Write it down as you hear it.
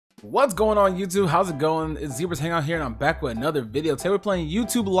What's going on YouTube? How's it going? It's Zebras Hangout here and I'm back with another video. Today we're playing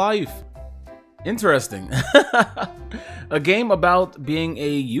YouTube Life. Interesting. A game about being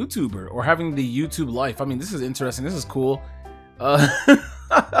a YouTuber or having the YouTube life. I mean, this is interesting. This is cool. If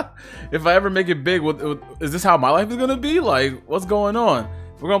I ever make it big, is this how my life is going to be? Like, what's going on?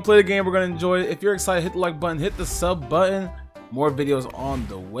 We're going to play the game. We're going to enjoy it. If you're excited, hit the like button, hit the sub button. More videos on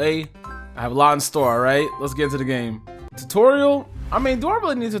the way. I have a lot in store, alright? Let's get into the game. Tutorial? I mean, do I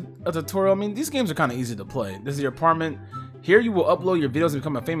really need a tutorial? I mean, these games are kind of easy to play. This is your apartment. Here you will upload your videos and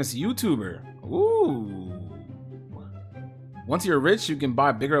become a famous YouTuber. Ooh. Once you're rich, you can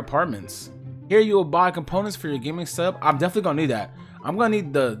buy bigger apartments. Here you will buy components for your gaming setup. I'm definitely gonna need that. I'm gonna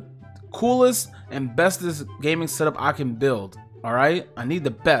need the coolest and bestest gaming setup I can build. Alright? I need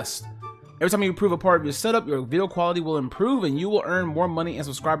the best. Every time you improve a part of your setup, your video quality will improve and you will earn more money and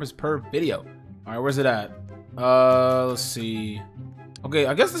subscribers per video. Alright, where's it at? Let's see. Okay,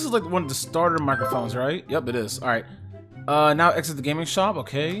 I guess this is like one of the starter microphones, right? Yep, it is. Alright. Now exit the gaming shop.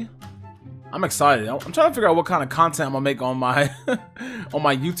 Okay. I'm excited. I'm trying to figure out what kind of content I'm gonna make on my on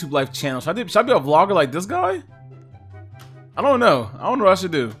my YouTube Life channel. Should I be a vlogger like this guy? I don't know. I don't know what I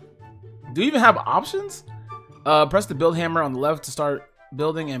should do. Do you even have options? Press the build hammer on the left to start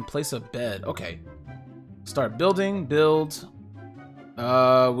building and place a bed. Okay. Start building, build.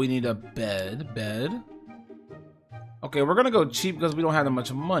 We need a bed. Okay, we're gonna go cheap because we don't have that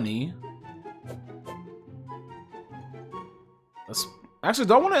much money. Actually,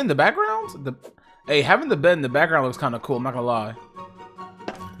 do I want it in the background? Hey, having the bed in the background looks kind of cool, I'm not gonna lie.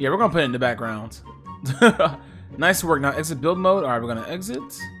 Yeah, we're gonna put it in the background. Nice work. Now exit build mode. Alright, we're gonna exit.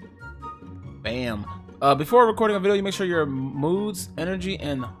 Bam. Before recording a video, you make sure your moods, energy,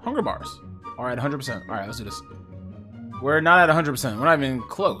 and hunger bars are at 100%. Alright, let's do this. We're not at 100%. We're not even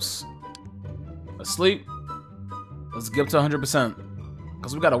close. Let's sleep. Let's get up to 100%.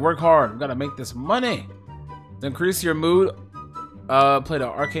 Because we gotta work hard. We gotta make this money. To increase your mood, play the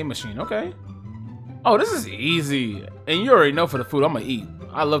arcade machine. Okay. Oh, this is easy. And you already know for the food, I'm gonna eat.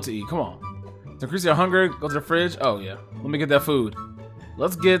 I love to eat. Come on. To increase your hunger, go to the fridge. Oh, yeah. Let me get that food.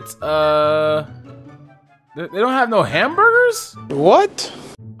 Let's get, they don't have no hamburgers? What?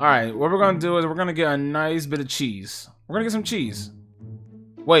 Alright, what we're gonna do is we're gonna get a nice bit of cheese. We're gonna get some cheese.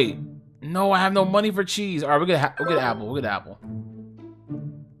 Wait. No, I have no money for cheese. Alright, we'll get apple. We'll get apple.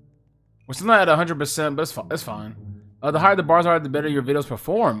 We're still not at 100%, but it's fine. The higher the bars are, the better your videos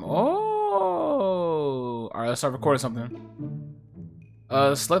perform. Oh! Alright, let's start recording something.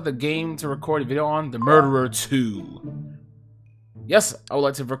 Select the game to record a video on. The Murderer 2. Yes, I would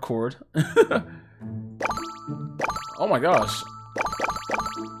like to record. Oh my gosh.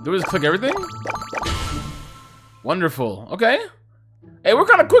 Do we just click everything? Wonderful. Okay. Hey, we're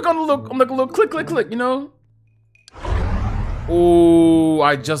kind of quick on the little click, you know? Ooh,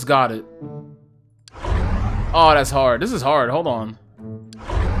 I just got it. Oh, that's hard. This is hard. Hold on.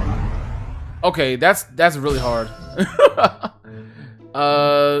 Okay, that's really hard.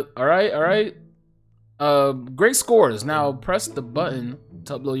 Alright. Great scores. Now press the button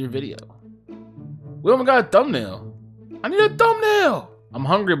to upload your video. We haven't got a thumbnail. I need a thumbnail. I'm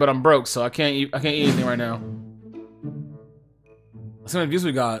hungry, but I'm broke, so I can't eat anything right now. Let's see how many views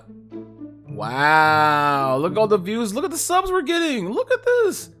we got. Wow, look at all the views. Look at the subs we're getting. Look at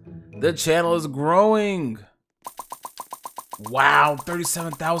this. The channel is growing. Wow,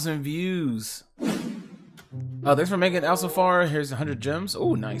 37,000 views. Thanks for making it out so far. Here's 100 gems.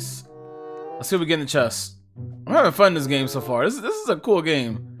 Oh, nice. Let's see what we get in the chest. I'm having fun in this game so far. This is a cool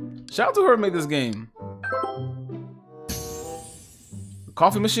game. Shout out to whoever made this game.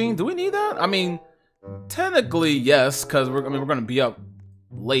 Coffee machine? Do we need that? I mean, technically yes, because we're gonna be up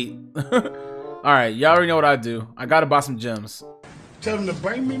late. All right, y'all already know what I do. I gotta buy some gems. Tell them to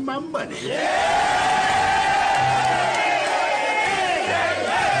bring me my money.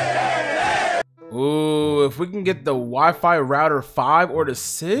 Ooh, if we can get the Wi-Fi router 5 or the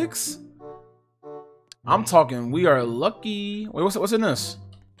 6, I'm talking we are lucky. Wait, what's in this?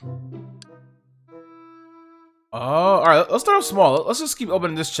 Oh, all right. Let's start off small. Let's just keep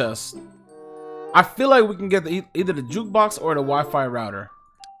opening this chest. I feel like we can get either the jukebox or the Wi-Fi router.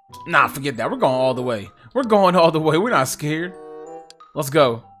 Nah, forget that. We're going all the way. We're going all the way. We're not scared. Let's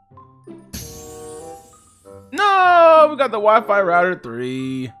go. No, we got the Wi-Fi router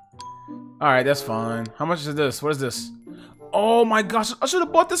 3. All right, that's fine. How much is this? What is this? Oh my gosh, I should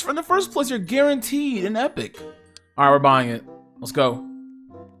have bought this in the first place. You're guaranteed in Epic. All right, we're buying it. Let's go.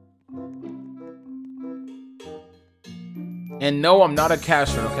 And no, I'm not a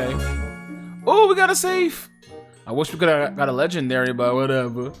cashier, okay? Oh, we got a safe. I wish we could have got a legendary, but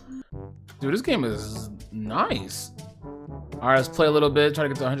whatever. Dude, this game is nice. All right, let's play a little bit. Try to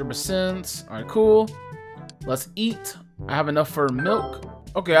get to 100%. All right, cool. Let's eat. I have enough for milk.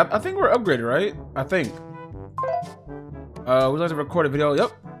 Okay, I think we're upgraded, right? I think. We'd like to record a video.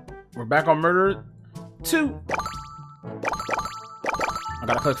 Yep. We're back on Murder 2. I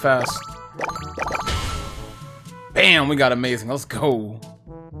gotta click fast. Bam, we got amazing. Let's go.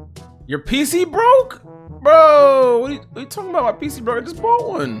 Your PC broke? Bro, what are you talking about? My PC broke. I just bought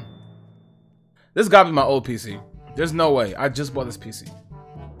one. This gotta be my old PC. There's no way. I just bought this PC.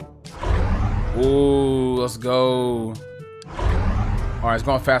 Ooh, let's go. Alright, it's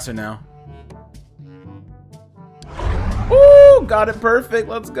going faster now. Ooh, got it perfect.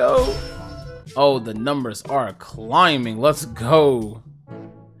 Let's go. Oh, the numbers are climbing. Let's go.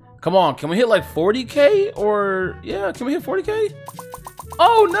 Come on, can we hit like 40K? Or, yeah, can we hit 40K?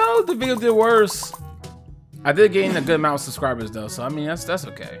 Oh no, the video did worse. I did gain a good amount of subscribers though, so I mean, that's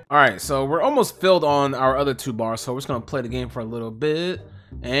okay. All right, so we're almost filled on our other 2 bars, so we're just gonna play the game for a little bit.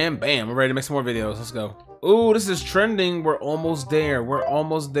 And bam, we're ready to make some more videos. Let's go. Ooh, this is trending. We're almost there. We're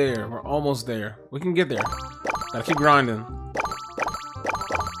almost there. We're almost there. We can get there. Gotta keep grinding.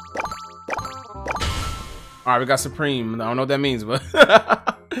 All right, we got Supreme. I don't know what that means, but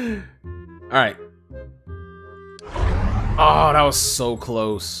all right. Oh, that was so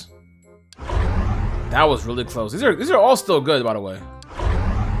close. That was really close. These are all still good, by the way.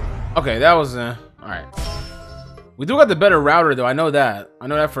 Okay, that was all right. We do got the better router though. I know that. I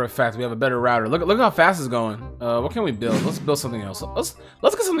know that for a fact. We have a better router. Look how fast it's going. What can we build? Let's build something else. Let's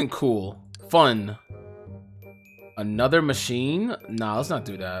get something cool, fun. Another machine? Nah, let's not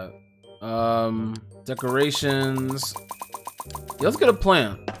do that. Decorations. Yeah, let's get a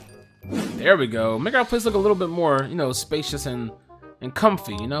plant. There we go. Make our place look a little bit more, you know, spacious and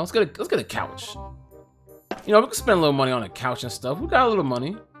comfy. You know, let's get a couch. You know, we can spend a little money on a couch and stuff. We got a little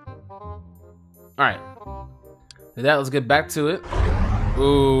money. All right. Did that? Let's get back to it.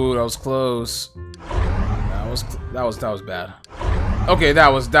 Ooh, that was close. That was bad. Okay, that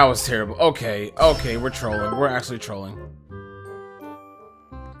was terrible. Okay, we're trolling. We're actually trolling.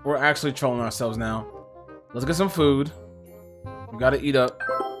 We're actually trolling ourselves now. Let's get some food. We gotta eat up.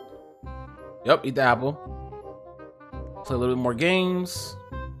 Yep, eat the apple. Play a little bit more games.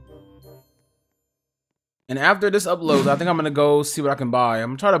 And after this uploads, I think I'm gonna go see what I can buy. I'm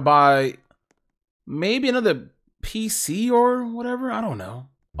gonna try to buy maybe another PC or whatever. I don't know.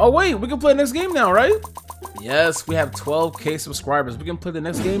 Oh wait, we can play the next game now, right? Yes, we have 12K subscribers. We can play the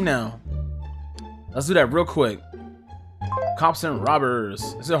next game now. Let's do that real quick. Cops and robbers.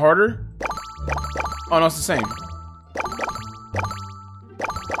 Is it harder? Oh no, it's the same.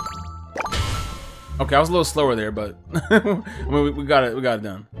 Okay, I was a little slower there, but I mean, we got it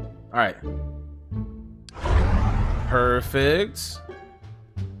done. All right. Perfect.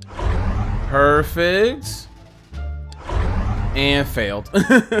 Perfect. And failed.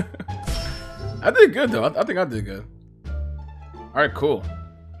 I did good though. I think I did good. All right, cool.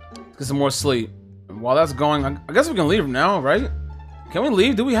 Let's get some more sleep. And while that's going, I guess we can leave now, right? Can we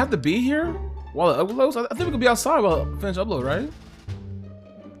leave? Do we have to be here while it uploads? I think we could be outside while it finishes upload, right?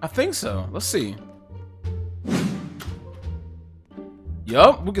 I think so. Let's see.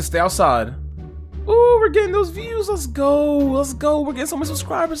 Yup, we can stay outside. Ooh, we're getting those views. Let's go. Let's go. We're getting so many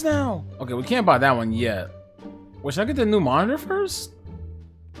subscribers now. Okay, we can't buy that one yet. Wait, should I get the new monitor first?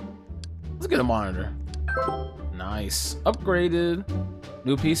 Let's get a monitor. Nice. Upgraded.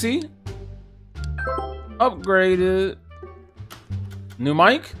 New PC. Upgraded. New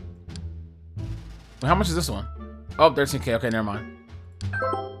mic. Wait, how much is this one? Oh, 13K. Okay, never mind.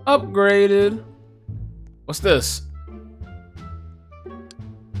 Upgraded. What's this?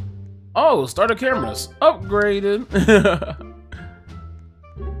 Oh, starter cameras. Upgraded.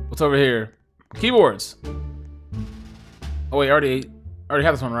 What's over here? Keyboards. Oh wait, already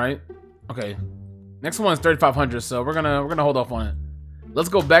have this one, right? Okay. Next one is 3,500, so we're gonna hold off on it. Let's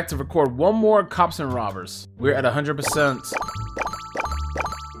go back to record one more Cops and Robbers. We're at 100%.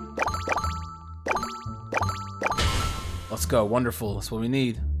 Let's go. Wonderful. That's what we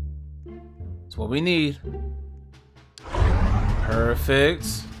need. That's what we need. Perfect.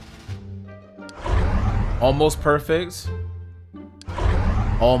 Almost perfect.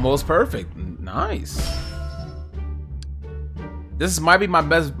 Almost perfect. Nice. This might be my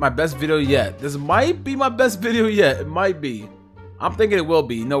best video yet. This might be my best video yet. It might be. I'm thinking it will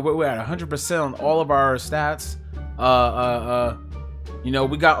be. No, we're at 100% on all of our stats. You know,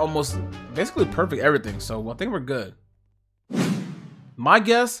 we got almost basically perfect everything. So I think we're good. My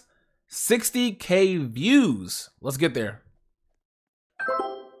guess, 60K views. Let's get there.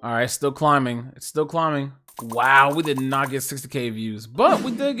 All right, still climbing. It's still climbing. Wow, we did not get 60K views, but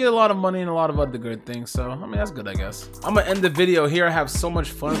we did get a lot of money and a lot of other good things. So, I mean, that's good, I guess. I'm gonna end the video here. I have so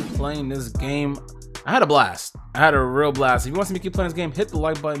much fun playing this game. I had a blast. I had a real blast. If you want to see me keep playing this game, hit the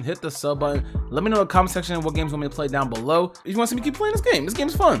like button, hit the sub button. Let me know in the comment section what games you want me to play down below. If you want to see me keep playing this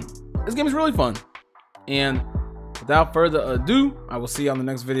game's fun. This game is really fun. And without further ado, I will see you on the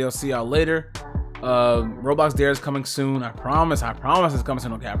next video. See y'all later. Roblox Dares coming soon. I promise it's coming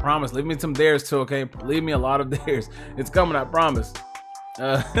soon. Okay, I promise. Leave me some dares too, okay? Leave me a lot of dares. It's coming, I promise.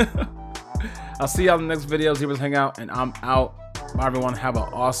 I'll see y'all in the next video. Zebras Hang Out, and I'm out. Bye everyone. Have an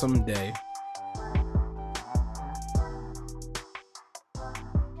awesome day.